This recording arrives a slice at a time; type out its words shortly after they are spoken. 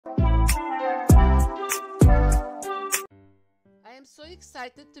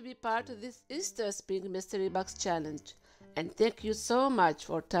excited to be part of this Easter Spring Mystery Box Challenge. And thank you so much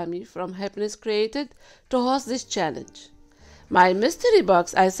for Tammy from Happiness Created to host this challenge. My mystery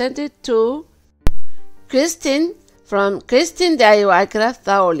box, I sent it to Christine from Christine DIY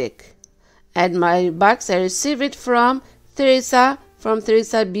Craftaholic. And my box, I received it from Teresa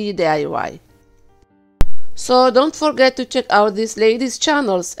B DIY. So don't forget to check out these ladies'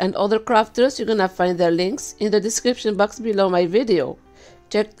 channels and other crafters. You're gonna find their links in the description box below my video.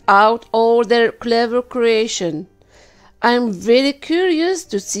 Check out all their clever creation. I'm very curious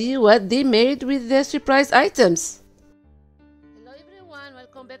to see what they made with their surprise items. Hello everyone,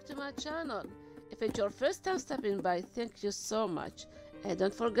 welcome back to my channel. If it's your first time stopping by, thank you so much. And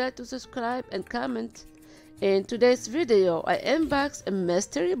don't forget to subscribe and comment. In today's video, I unbox a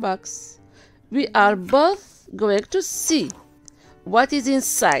mystery box. We are both going to see what is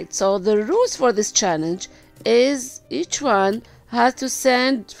inside. So the rules for this challenge is each one has to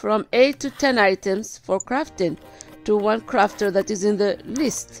send from 8 to 10 items for crafting to one crafter that is in the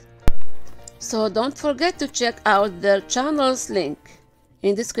list. So don't forget to check out their channel's link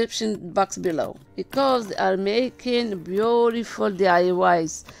in description box below, because they are making beautiful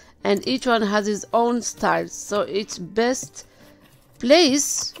DIYs and each one has his own style, so it's best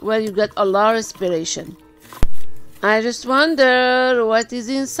place where you get a lot of inspiration. I just wonder what is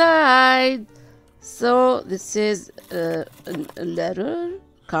inside. So this is a letter,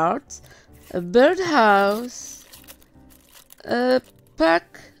 cards, a birdhouse, a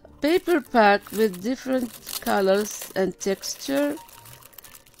paper pack with different colors and texture.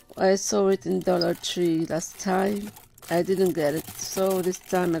 I saw it in Dollar Tree last time. I didn't get it, so this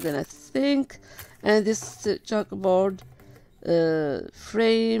time I'm gonna think. And this chalkboard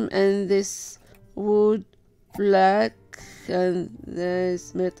frame, and this wood black, and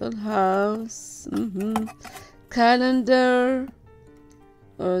this metal house, calendar,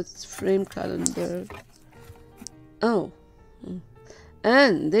 it's frame calendar.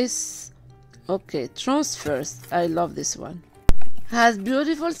 And this, okay, transfers. I love this one. Has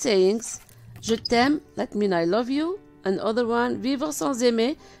beautiful sayings. Je t'aime, that means I love you. Another one, vivre sans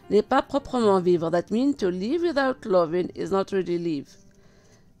aimer n'est pas proprement vivre. That means to live without loving is not really live.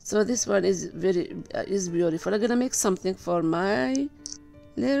 So this one is beautiful. I'm gonna make something for my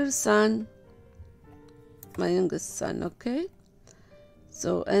little son, my youngest son. Okay.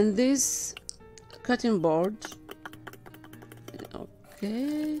 So, and this cutting board.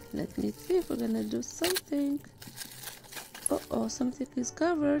 Okay, let me think. We're gonna do something. Oh, something is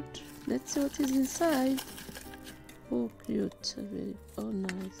covered. Let's see what is inside. Oh, cute. Oh,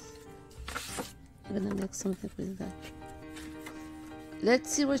 nice. I'm gonna make something with that.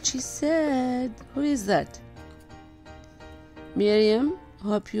 Let's see what she said. Who is that? Miriam,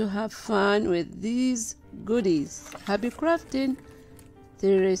 hope you have fun with these goodies. Happy crafting.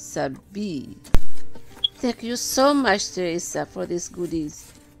 Teresa B. Thank you so much, Teresa, for these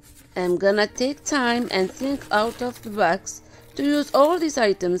goodies. I'm gonna take time and think out of the box to use all these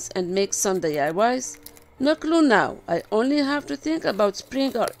items and make some DIYs. No clue now. I only have to think about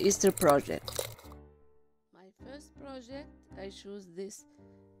spring or Easter project. My first project, I choose this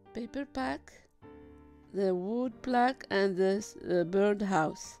paper pack, the wood plaque, and this bird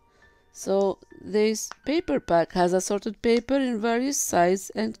house. So this paper pack has assorted paper in various sizes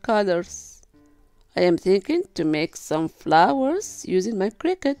and colors. I am thinking to make some flowers using my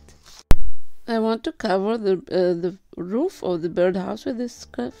Cricut. I want to cover the roof of the birdhouse with this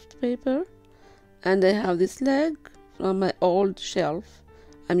craft paper, and I have this leg from my old shelf.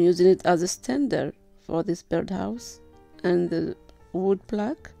 I'm using it as a stander for this birdhouse and the wood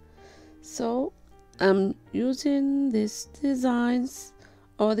plaque. So I'm using these designs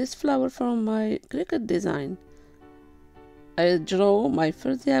or this flower from my Cricut design. I draw my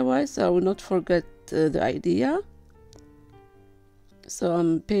first DIY, so I will not forget the idea. So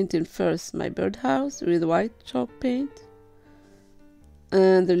I'm painting first my birdhouse with white chalk paint,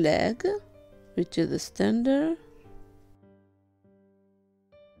 and the leg, which is the stander.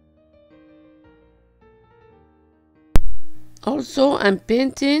 Also, I'm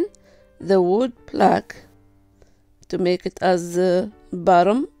painting the wood plaque to make it as the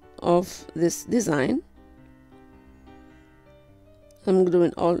bottom of this design. I'm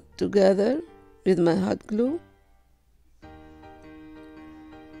gluing all together with my hot glue.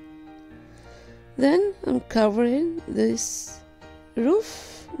 Then I'm covering this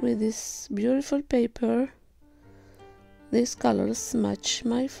roof with this beautiful paper. These colors match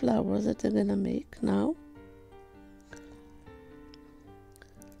my flowers that I'm gonna make now.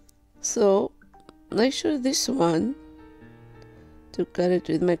 So I choose this one to cut it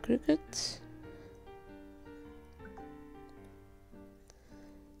with my Cricut.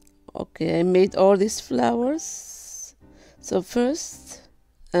 Okay, I made all these flowers. So first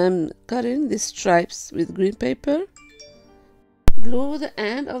I'm cutting the stripes with green paper. Glue the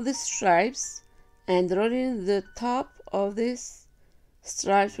end of the stripes and rolling the top of this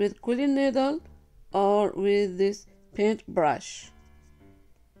stripes with quilling needle or with this paint brush.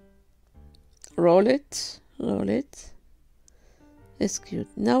 Roll it. It's cute.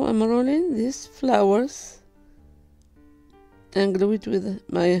 Now I'm rolling these flowers and glue it with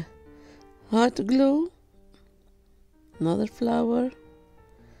my hot glue. Another flower.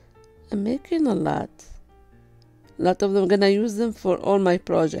 I'm making a lot of them. I'm gonna use them for all my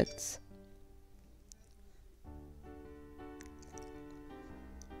projects.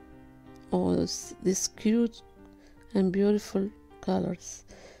 Oh, these cute and beautiful colors.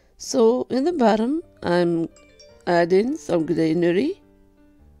 So in the bottom I'm adding some greenery,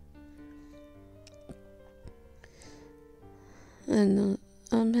 and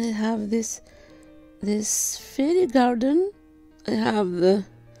I have this fairy garden. I have the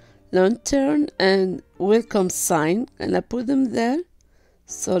lantern and welcome sign, and I put them there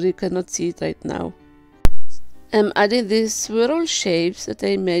so you cannot see it right now. I'm adding these swirl shapes that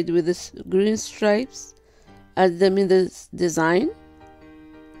I made with this green stripes. Add them in the design,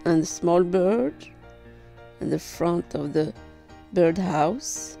 and the small bird in the front of the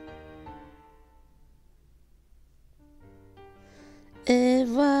birdhouse. Et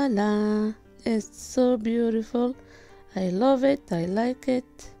voila! It's so beautiful. I love it. I like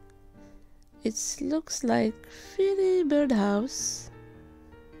it. It looks like Philly birdhouse.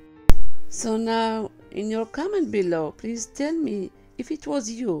 So now, in your comment below, please tell me, if it was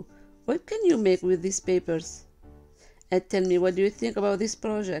you, what can you make with these papers? And tell me, what do you think about this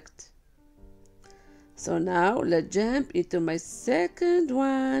project? So now, let's jump into my second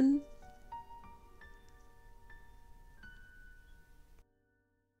one.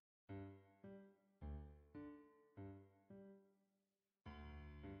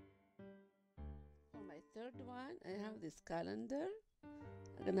 For my third one, I have this calendar.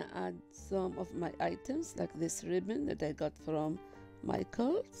 I'm gonna add some of my items like this ribbon that I got from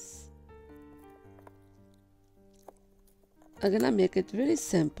Michael's. I'm gonna make it very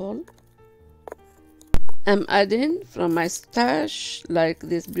simple. I'm adding from my stash like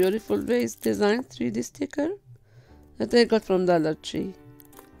this beautiful vase design 3D sticker that I got from Dollar Tree.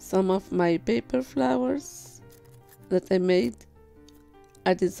 Some of my paper flowers that I made.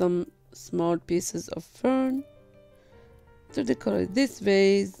 Added some small pieces of fern to decorate this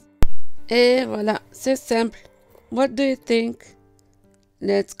vase. Et voila, c'est simple. What do you think?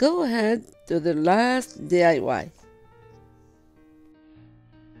 Let's go ahead to the last DIY.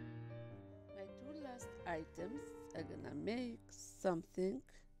 My two last items are gonna make something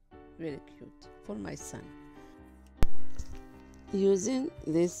very cute for my son. Using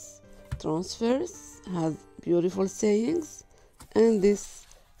this transfers has beautiful sayings and this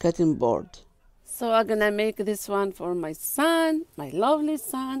cutting board. So I'm gonna make this one for my son, my lovely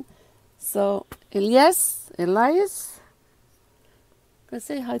son. So Elias, go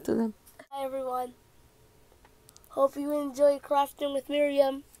say hi to them. Hi everyone. Hope you enjoy crafting with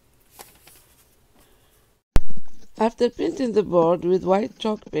Miriam. After painting the board with white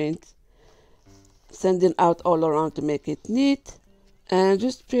chalk paint, sanding out all around to make it neat, and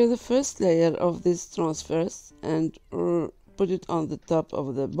just peel the first layer of this transfers and put it on the top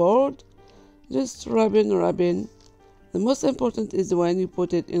of the board. Just rubbing. The most important is when you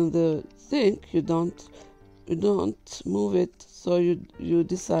put it in the sink, you don't move it, so you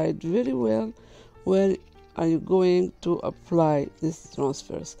decide very well where are you going to apply this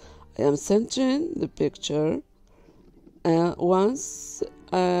transfers. I am centering the picture, and once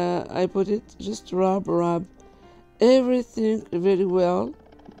I put it, just rub everything very well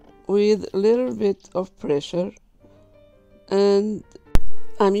with a little bit of pressure. And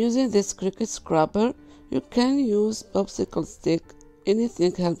I'm using this cricket scrubber. You can use popsicle stick,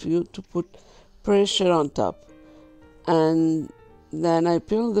 anything helps you to put pressure on top. And then I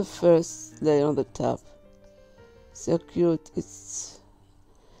peel the first layer on the top. So cute. It's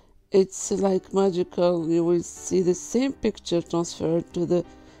like magical. You will see the same picture transferred to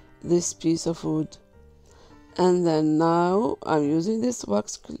this piece of wood. And then now I'm using this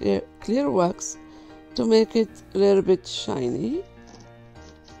wax, clear wax, to make it a little bit shiny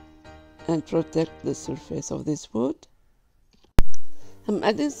and protect the surface of this wood. I'm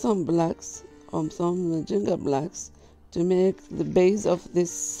adding some blacks, some ginger blacks, to make the base of this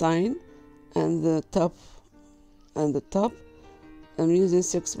sign and the top. I'm using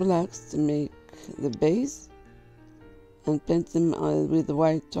 6 blacks to make the base and paint them with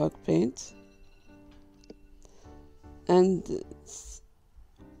white chalk paint. And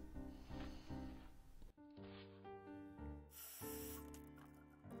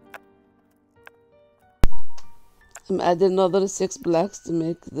I'm adding another 6 blocks to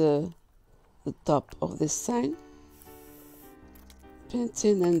make the top of this sign.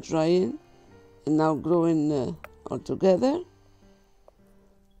 Painting and drying, and now gluing all together.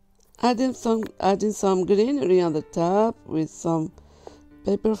 Adding some greenery on the top with some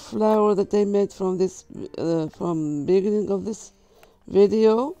paper flower that I made from this from beginning of this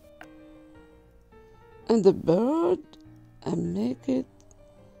video, and the bird, and make it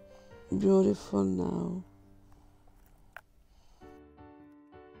beautiful now.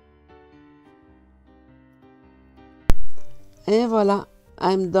 And voila,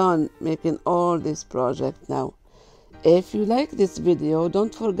 I'm done making all this project now. If you like this video,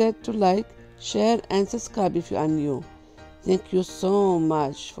 don't forget to like, share and subscribe if you are new. Thank you so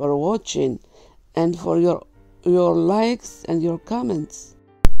much for watching and for your likes and your comments.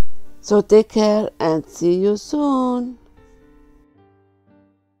 So take care and see you soon.